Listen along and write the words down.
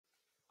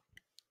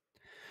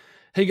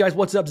Hey guys,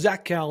 what's up?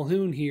 Zach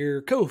Calhoun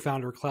here,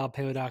 co-founder of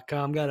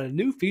CloudPano.com. Got a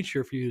new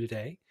feature for you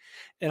today,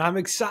 and I'm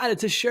excited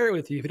to share it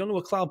with you. If you don't know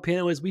what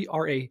CloudPano is, we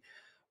are a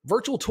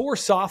virtual tour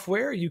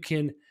software. You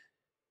can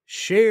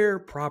share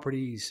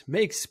properties,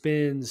 make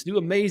spins, do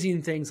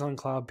amazing things on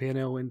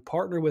CloudPano, and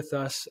partner with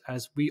us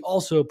as we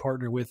also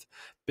partner with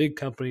big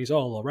companies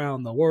all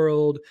around the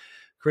world,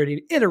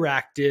 creating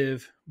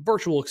interactive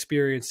virtual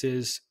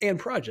experiences and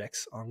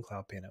projects on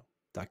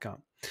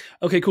CloudPano.com.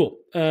 Okay, cool.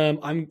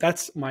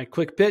 That's my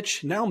quick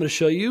pitch. Now I'm going to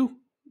show you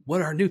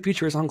what our new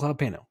feature is on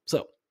CloudPano.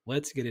 So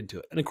let's get into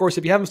it. And of course,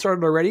 if you haven't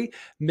started already,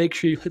 make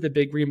sure you hit the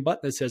big green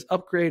button that says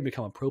upgrade and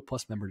become a Pro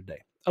Plus member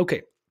today.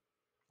 Okay,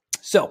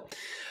 so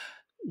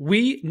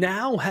we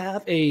now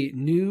have a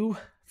new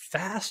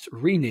fast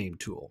rename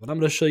tool, and I'm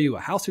going to show you a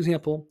house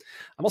example.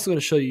 I'm also going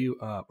to show you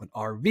an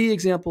RV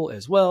example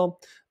as well,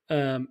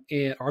 and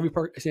RV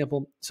park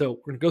example. So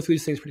we're going to go through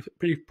these things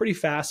pretty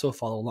fast, so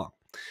follow along.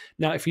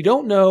 Now, if you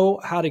don't know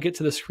how to get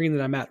to the screen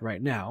that I'm at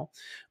right now,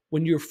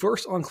 when you're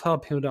first on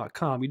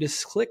CloudPano.com, you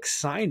just click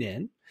sign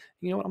in.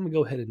 You know what? I'm going to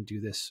go ahead and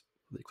do this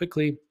really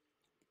quickly.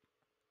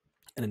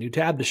 And a new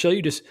tab to show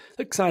you, just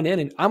click sign in,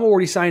 and I'm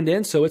already signed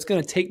in, so it's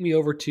going to take me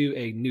over to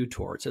a new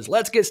tour. It says,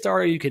 let's get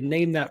started. You can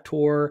name that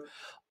tour,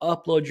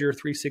 upload your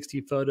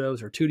 360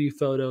 photos or 2D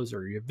photos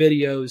or your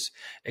videos,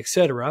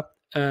 etc.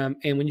 And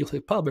when you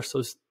click publish,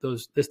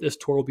 this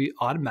tour will be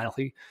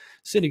automatically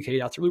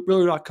syndicated out to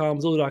realtor.com,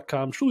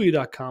 Zillow.com,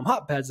 Trulia.com,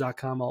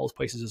 Hotpads.com, all those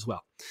places as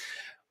well.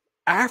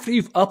 After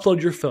you've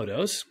uploaded your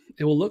photos,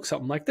 it will look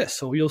something like this.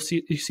 So you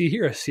see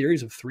here a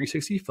series of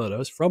 360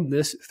 photos from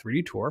this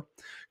 3D tour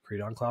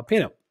created on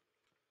CloudPano.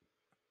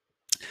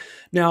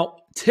 Now,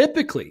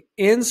 typically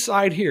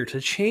inside here,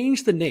 to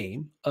change the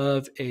name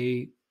of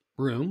a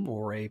room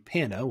or a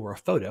pano or a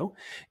photo,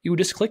 you would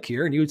just click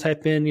here and you would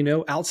type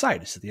in, outside.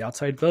 This is the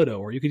outside photo.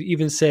 Or you could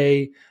even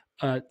say,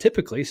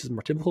 typically, this is a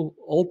more typical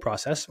old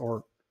process,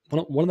 or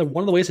one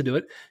of the ways to do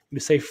it, you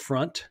would say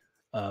front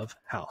of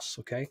house.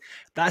 Okay,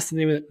 that's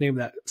the name of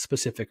that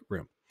specific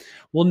room.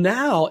 Well,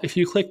 now if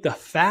you click the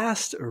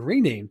fast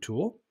rename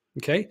tool,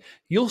 okay,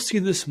 you'll see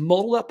this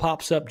modal that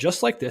pops up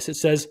just like this. It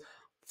says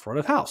front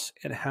of house,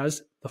 and it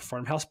has the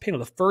front of house panel,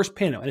 the first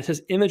panel, and it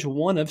says image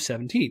 1 of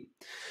 17.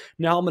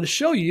 Now I'm going to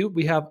show you,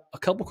 we have a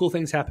couple cool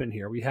things happening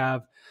here. We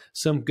have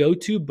some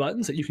go-to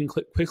buttons that you can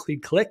quickly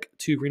click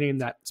to rename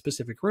that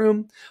specific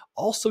room.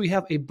 Also, we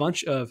have a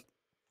bunch of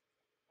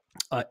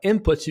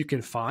inputs you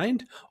can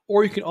find,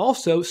 or you can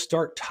also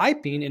start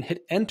typing and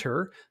hit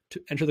enter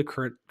to enter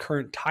the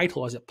current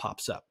title as it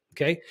pops up.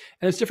 Okay, and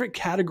there's different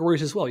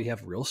categories as well. You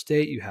have real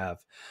estate, you have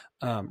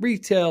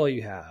retail,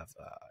 you have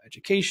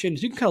education.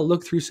 So you can kind of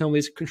look through some of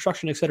these,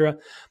 construction, etc.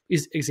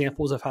 These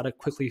examples of how to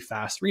quickly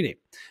fast rename.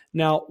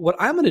 Now, what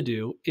I'm going to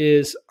do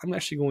is I'm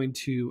actually going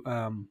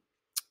to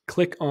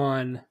click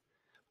on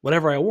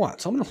whatever I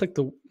want. So I'm going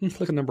to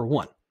click on number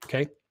 1.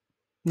 Okay.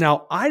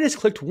 Now I just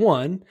clicked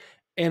 1.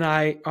 And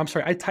I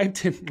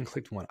typed in and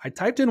clicked 1. I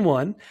typed in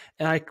 1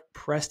 and I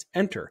pressed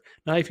enter.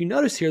 Now, if you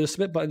notice here, the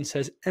submit button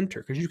says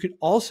enter, because you can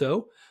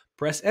also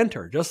press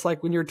enter, just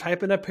like when you're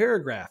typing a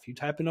paragraph. You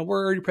type in a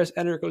word, you press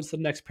enter, it goes to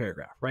the next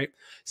paragraph, right?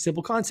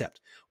 Simple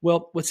concept.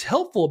 Well, what's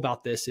helpful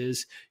about this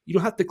is you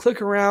don't have to click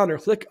around or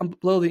click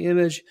below the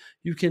image.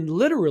 You can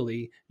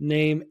literally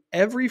name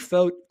every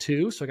photo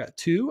 2. So I got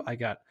 2.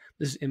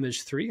 This is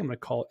image 3. I'm going to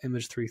call it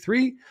image 3.3.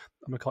 I'm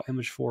going to call it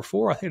image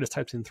 4.4. I think I just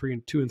typed in 3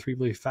 and 2 and 3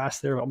 really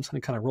fast there, but I'm just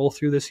going to kind of roll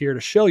through this here to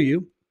show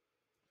you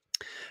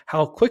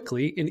how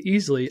quickly and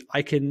easily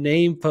I can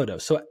name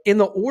photos. So in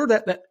the order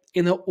that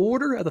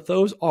the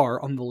photos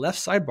are on the left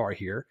sidebar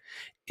here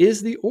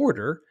is the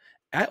order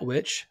at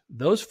which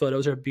those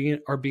photos are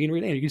being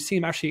renamed. You can see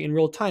them actually in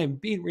real time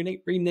being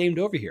renamed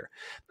over here.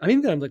 I'm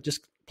even going to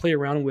just play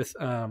around with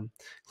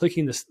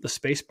clicking the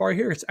space bar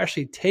here. It's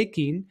actually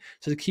taking,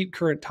 so to keep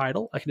current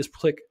title, I can just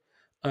click,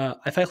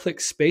 if I click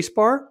space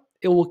bar,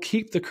 it will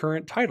keep the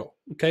current title,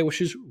 okay,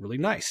 which is really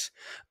nice.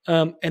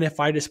 And if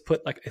I just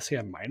put, like, say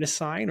a minus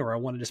sign, or I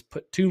want to just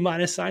put 2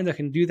 minus signs, I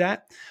can do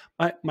that.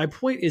 My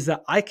point is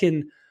that I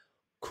can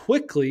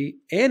quickly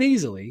and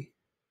easily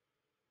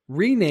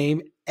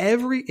rename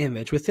every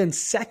image within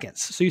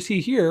seconds. So you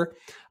see here,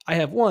 I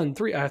have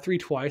 3. I have 3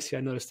 twice. See,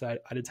 I noticed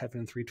that I did type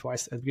in 3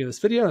 twice at the beginning of this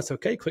video. That's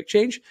okay. Quick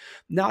change.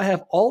 Now I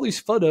have all these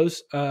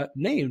photos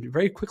named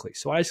very quickly.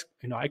 So I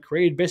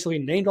basically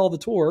named all the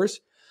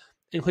tours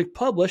and click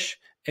publish,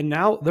 and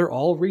now they're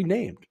all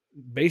renamed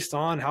based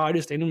on how I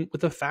just named them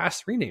with a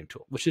fast rename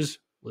tool, which is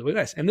really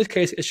nice. In this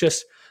case, it's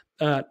just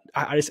I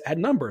just had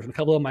numbers, and a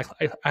couple of them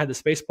I had the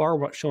space bar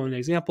showing an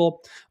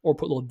example, or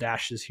put little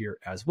dashes here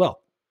as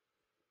well.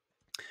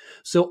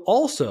 So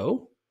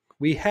also,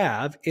 we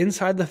have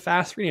inside the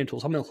fast rename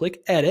tools, I'm going to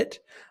click edit.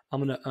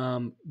 I'm going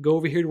to go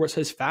over here to where it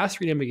says fast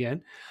rename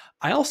again.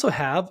 I also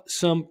have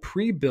some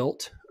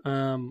pre-built,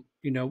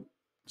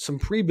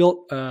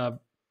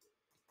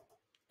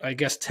 I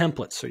guess,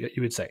 templates, so you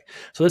would say.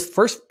 So this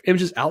first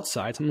image is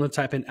outside. So I'm going to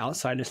type in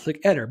outside and just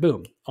click enter.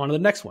 Boom. On to the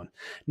next one.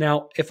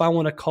 Now, if I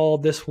want to call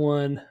this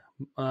one,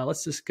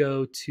 let's just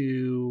go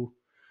to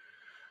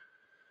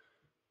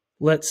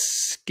Let's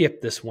skip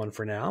this one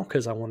for now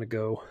because I want to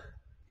go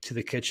to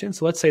the kitchen.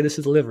 So let's say this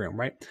is the living room,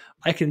 right?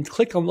 I can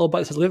click on the little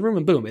button that says living room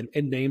and boom,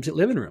 it names it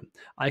living room.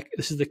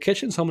 This is the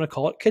kitchen, so I'm going to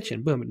call it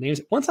kitchen. Boom, it names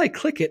it. Once I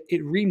click it,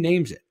 it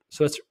renames it.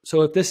 So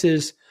if this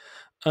is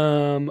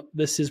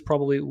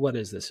probably, what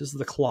is this? This is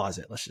the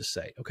closet, let's just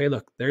say. Okay,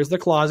 look, there's the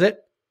closet.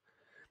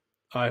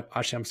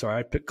 Actually, I'm sorry,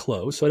 I picked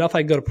close. So now if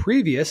I go to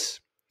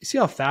previous, you see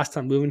how fast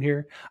I'm moving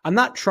here? I'm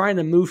not trying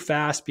to move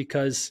fast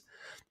because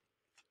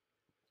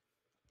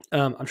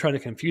I'm trying to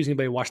confuse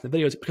anybody watching the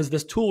videos, because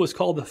this tool is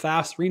called the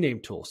fast rename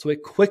tool. So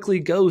it quickly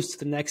goes to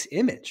the next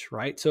image,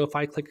 right? So if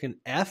I click an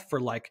F for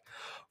like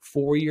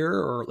foyer,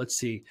 or let's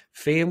see,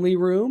 family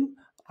room,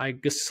 I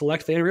just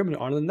select family room and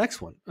on to the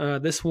next one.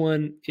 This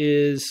one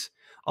is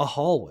a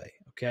hallway.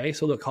 Okay,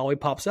 so look, hallway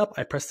pops up.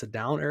 I press the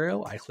down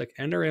arrow, I click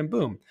enter, and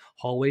boom,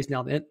 hallway's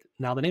now the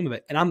name of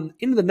it. And I'm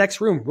into the next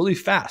room really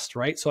fast,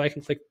 right? So I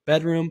can click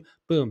bedroom,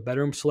 boom,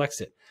 bedroom selects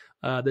it.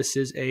 This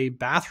is a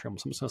bathroom,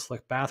 so I'm just gonna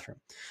select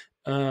bathroom.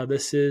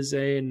 This is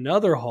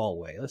another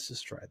hallway. Let's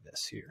just try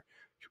this here.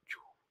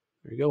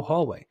 There you go,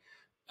 hallway.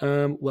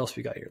 What else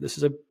we got here? This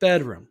is a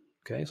bedroom.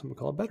 Okay, so I'm gonna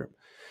call it bedroom.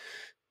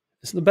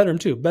 This is the bedroom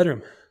too.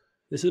 Bedroom.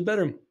 This is a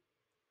bedroom.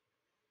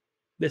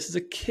 This is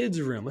a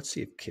kid's room. Let's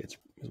see if kids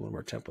is one of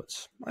our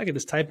templates. I could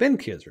just type in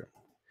kids room.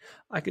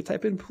 I could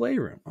type in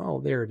playroom.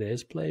 Oh, there it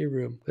is,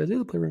 playroom. It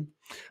is a playroom.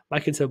 My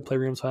kids have a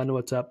playroom, so I know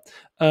what's up.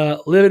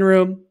 Living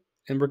room,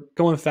 and we're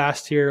going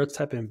fast here. Let's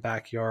type in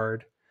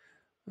backyard.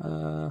 We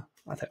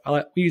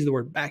use the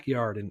word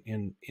backyard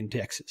in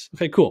Texas.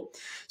 Okay, cool.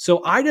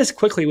 So I just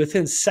quickly,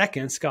 within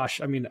seconds,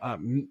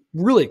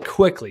 really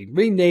quickly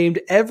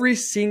renamed every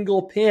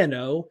single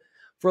pano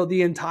for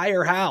the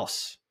entire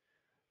house.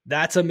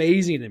 That's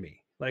amazing to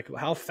me. Like,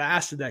 how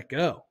fast did that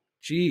go?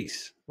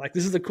 Jeez. Like,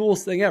 this is the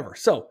coolest thing ever.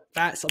 So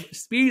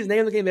speed is the name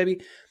of the game,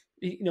 baby.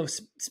 You know,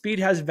 speed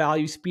has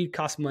value. Speed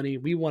costs money.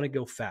 We want to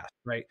go fast,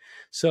 right?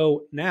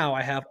 So now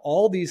I have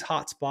all these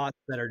hotspots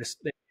that are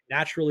just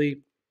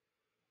naturally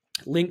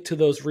linked to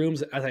those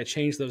rooms as I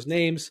change those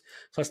names.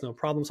 So that's no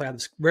problem. So I have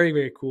this very,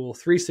 very cool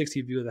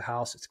 360 view of the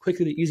house. It's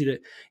quickly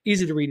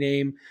easy to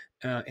rename,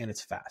 and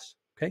it's fast.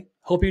 Okay.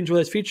 Hope you enjoy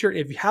this feature.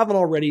 If you haven't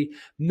already,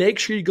 make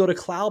sure you go to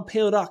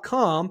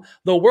cloudpano.com,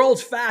 the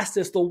world's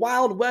fastest, the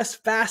Wild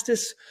West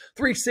fastest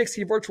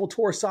 360 virtual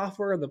tour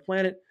software on the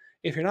planet.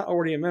 If you're not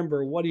already a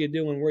member, what are you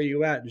doing? Where are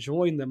you at?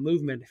 Join the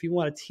movement. If you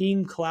want a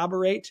team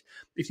collaborate,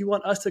 if you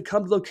want us to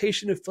come to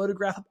location and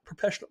photograph a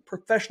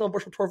professional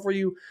virtual tour for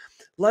you,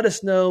 let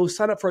us know.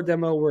 Sign up for a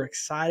demo. We're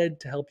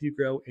excited to help you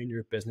grow in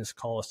your business.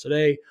 Call us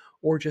today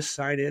or just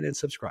sign in and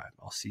subscribe.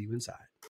 I'll see you inside.